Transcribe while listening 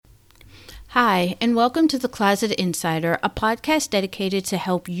Hi, and welcome to The Closet Insider, a podcast dedicated to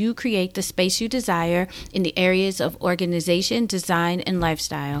help you create the space you desire in the areas of organization, design, and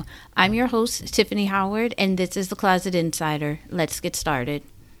lifestyle. I'm your host, Tiffany Howard, and this is The Closet Insider. Let's get started.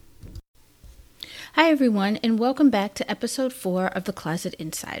 Hi, everyone, and welcome back to episode 4 of The Closet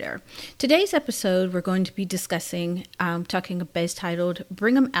Insider. Today's episode, we're going to be discussing, talking about titled,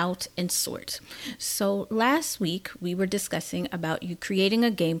 Bring 'em Out and Sort. So last week, we were discussing about you creating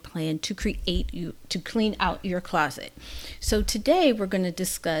a game plan to clean out your closet. So today, we're going to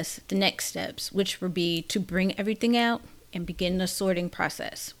discuss the next steps, which would be to bring everything out and begin the sorting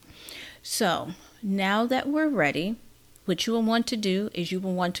process. So now that we're ready, what you will want to do is you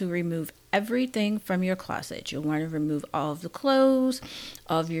will want to remove everything from your closet. You'll want to remove all of the clothes,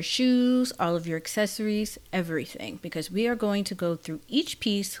 all of your shoes, all of your accessories, everything, because we are going to go through each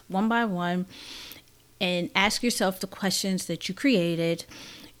piece one by one and ask yourself the questions that you created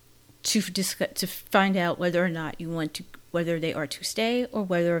to find out whether or not whether they are to stay or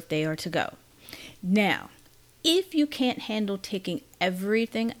whether if they are to go. Now, if you can't handle taking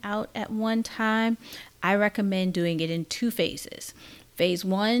everything out at one time, I recommend doing it in 2 phases. Phase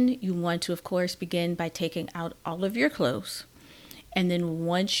 1, you want to, of course, begin by taking out all of your clothes. And then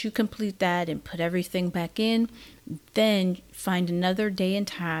once you complete that and put everything back in, then find another day and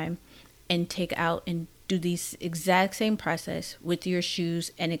time and take out and do this exact same process with your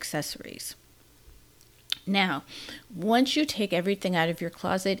shoes and accessories. Now, once you take everything out of your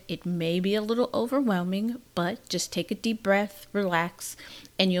closet, it may be a little overwhelming, but just take a deep breath, relax,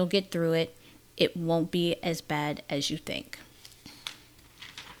 and you'll get through it. It won't be as bad as you think.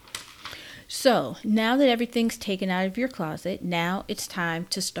 So now that everything's taken out of your closet, now it's time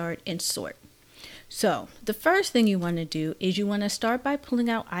to start and sort. So the first thing you want to do is you want to start by pulling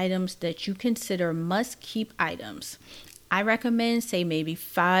out items that you consider must-keep items. I recommend, say, maybe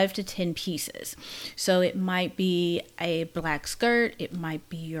 5 to 10 pieces. So it might be a black skirt, it might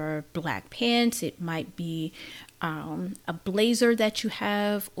be your black pants, it might be a blazer that you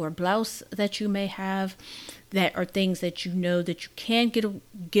have or blouse that you may have, that are things that you know that you can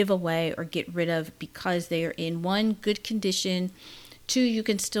give away or get rid of because they are in 1, good condition, 2, you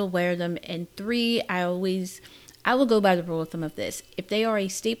can still wear them, and 3, I will go by the rule of thumb of this. If they are a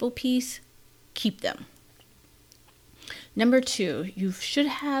staple piece, keep them. Number 2, you should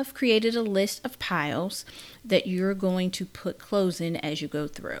have created a list of piles that you're going to put clothes in as you go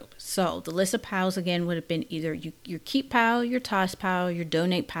through. So the list of piles again would have been either your keep pile, your toss pile, your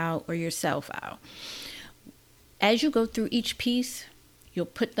donate pile, or your sell pile. As you go through each piece, you'll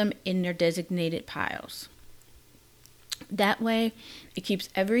put them in their designated piles. That way, it keeps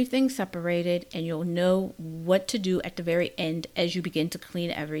everything separated and you'll know what to do at the very end as you begin to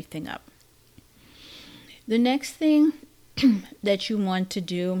clean everything up. The next thing that you want to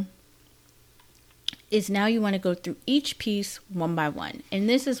do is now you want to go through each piece one by one. And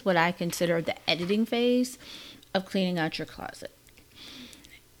this is what I consider the editing phase of cleaning out your closet.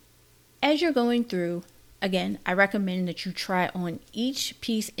 As you're going through, again, I recommend that you try on each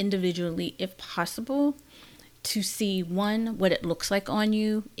piece individually if possible to see, 1, what it looks like on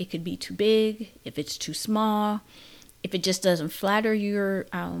you. It could be too big, if it's too small, if it just doesn't flatter your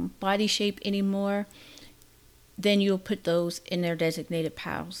body shape anymore, then you'll put those in their designated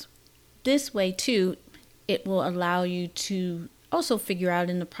piles. This way, too, it will allow you to also figure out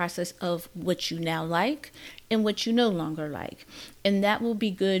in the process of what you now like and what you no longer like. And that will be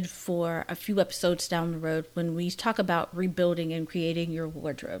good for a few episodes down the road when we talk about rebuilding and creating your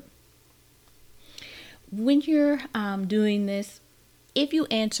wardrobe. When you're doing this, if you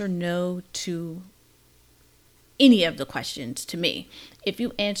answer no to any of the questions to me, if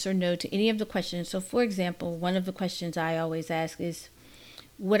you answer no to any of the questions, so for example, one of the questions I always ask is,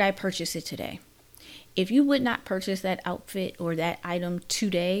 would I purchase it today? If you would not purchase that outfit or that item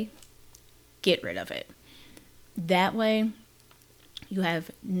today, get rid of it. That way, you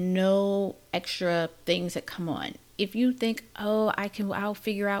have no extra things that come on. If you think, I'll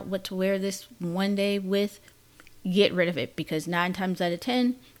figure out what to wear this one day with, get rid of it, because 9 times out of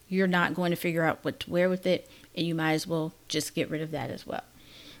 10, you're not going to figure out what to wear with it, and you might as well just get rid of that as well.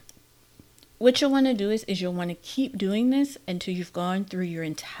 What you'll want to do is you'll want to keep doing this until you've gone through your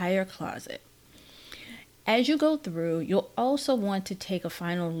entire closet. As you go through, you'll also want to take a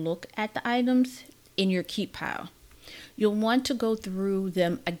final look at the items in your keep pile. You'll want to go through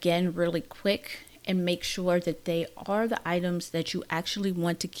them again really quick and make sure that they are the items that you actually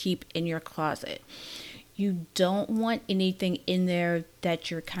want to keep in your closet. You don't want anything in there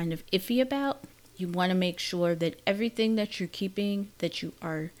that you're kind of iffy about. You want to make sure that everything that you're keeping, that you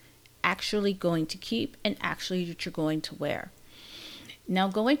are actually going to keep and actually that you're going to wear. Now,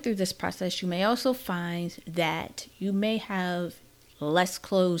 going through this process, you may also find that you may have less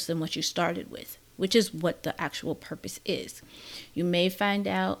clothes than what you started with, which is what the actual purpose is. You may find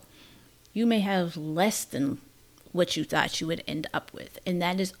out you may have less than what you thought you would end up with. And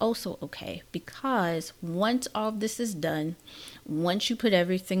that is also okay, because once all of this is done, once you put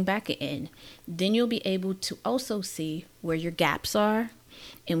everything back in, then you'll be able to also see where your gaps are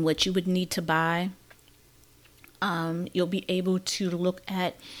and what you would need to buy. You'll be able to look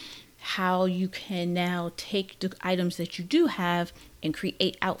at how you can now take the items that you do have and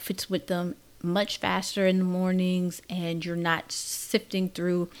create outfits with them much faster in the mornings, and you're not sifting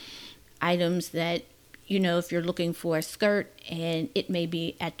through items that, if you're looking for a skirt and it may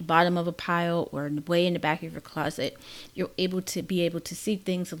be at the bottom of a pile or way in the back of your closet, you're able to see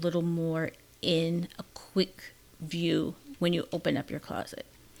things a little more in a quick view when you open up your closet.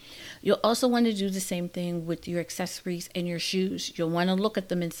 You'll also want to do the same thing with your accessories and your shoes. You'll want to look at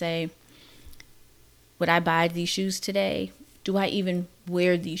them and say, would I buy these shoes today? Do I even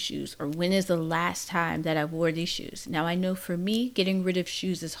wear these shoes? Or when is the last time that I wore these shoes? Now, I know for me, getting rid of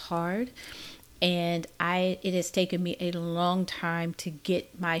shoes is hard. And it has taken me a long time to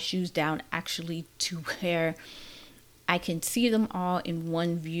get my shoes down actually to where I can see them all in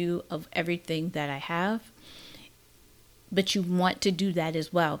one view of everything that I have. But you want to do that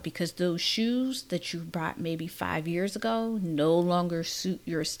as well, because those shoes that you bought maybe 5 years ago no longer suit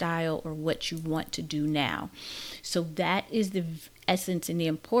your style or what you want to do now. So that is the essence and the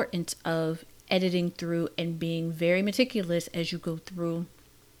importance of editing through and being very meticulous as you go through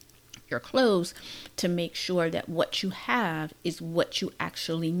your clothes to make sure that what you have is what you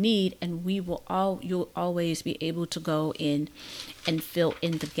actually need, and you'll always be able to go in and fill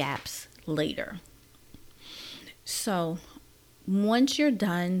in the gaps later. So once you're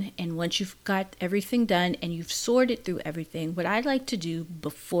done, and once you've got everything done and you've sorted through everything, what I like to do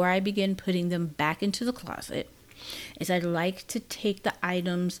before I begin putting them back into the closet is I like to take the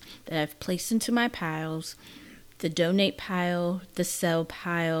items that I've placed into my piles, the donate pile, the sell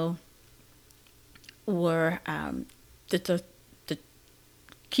pile, or the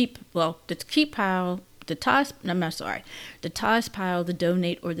keep pile, the toss pile, the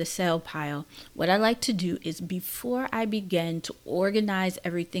donate, or the sell pile. What I like to do is, before I begin to organize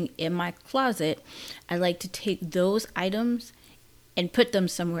everything in my closet, I like to take those items and put them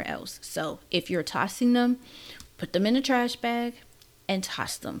somewhere else. So if you're tossing them, put them in a trash bag and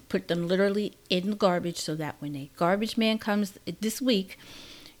toss them. Put them literally in the garbage, so that when a garbage man comes this week,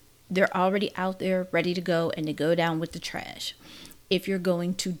 they're already out there ready to go, and they go down with the trash. If you're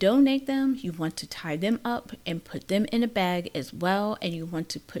going to donate them, you want to tie them up and put them in a bag as well, and you want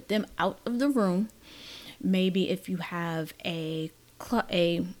to put them out of the room. Maybe if you have a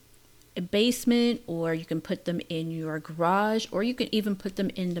basement, or you can put them in your garage, or you can even put them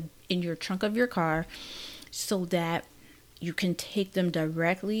in your trunk of your car, so that you can take them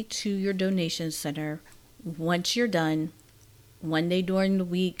directly to your donation center once you're done, one day during the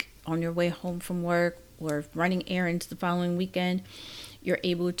week, on your way home from work, or running errands the following weekend. You're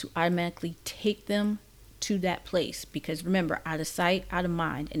able to automatically take them to that place, because remember, out of sight, out of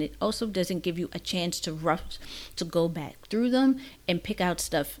mind. And it also doesn't give you a chance to rush to go back through them and pick out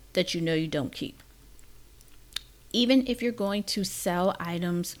stuff that you don't keep. Even if you're going to sell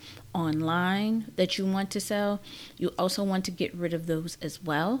items online that you want to sell, you also want to get rid of those as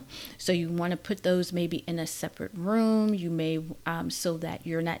well. So you want to put those maybe in a separate room. You may, so that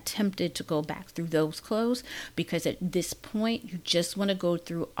you're not tempted to go back through those clothes, because at this point, you just want to go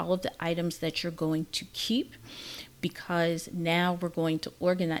through all of the items that you're going to keep, because now we're going to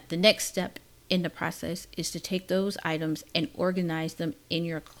organize. The next step in the process is to take those items and organize them in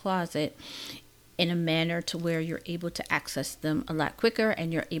your closet in a manner to where you're able to access them a lot quicker,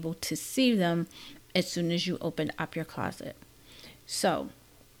 and you're able to see them as soon as you open up your closet. So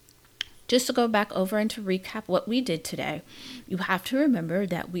just to go back over and to recap what we did today, you have to remember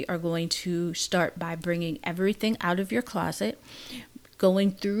that we are going to start by bringing everything out of your closet,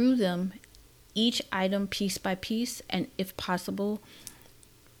 going through them, each item piece by piece, and if possible,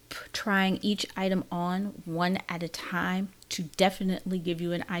 trying each item on one at a time to definitely give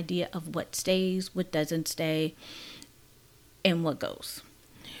you an idea of what stays, what doesn't stay, and what goes.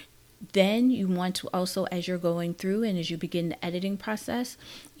 Then you want to also, as you're going through and as you begin the editing process,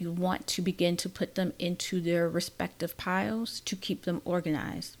 you want to begin to put them into their respective piles to keep them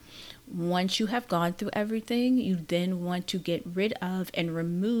organized. Once you have gone through everything, you then want to get rid of and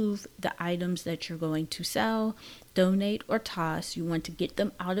remove the items that you're going to sell, donate, or toss. You want to get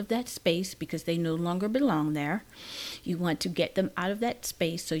them out of that space because they no longer belong there. You want to get them out of that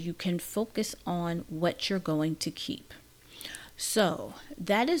space so you can focus on what you're going to keep. So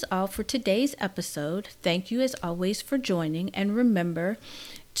that is all for today's episode. Thank you as always for joining, and remember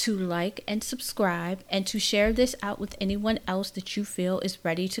to like and subscribe and to share this out with anyone else that you feel is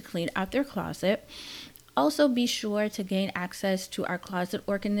ready to clean out their closet. Also, be sure to gain access to our closet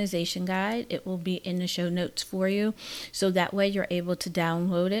organization guide. It will be in the show notes for you, so that way you're able to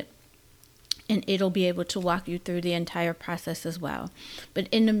download it and it'll be able to walk you through the entire process as well. But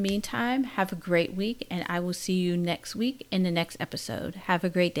in the meantime, have a great week, and I will see you next week in the next episode. Have a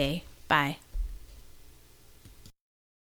great day. Bye.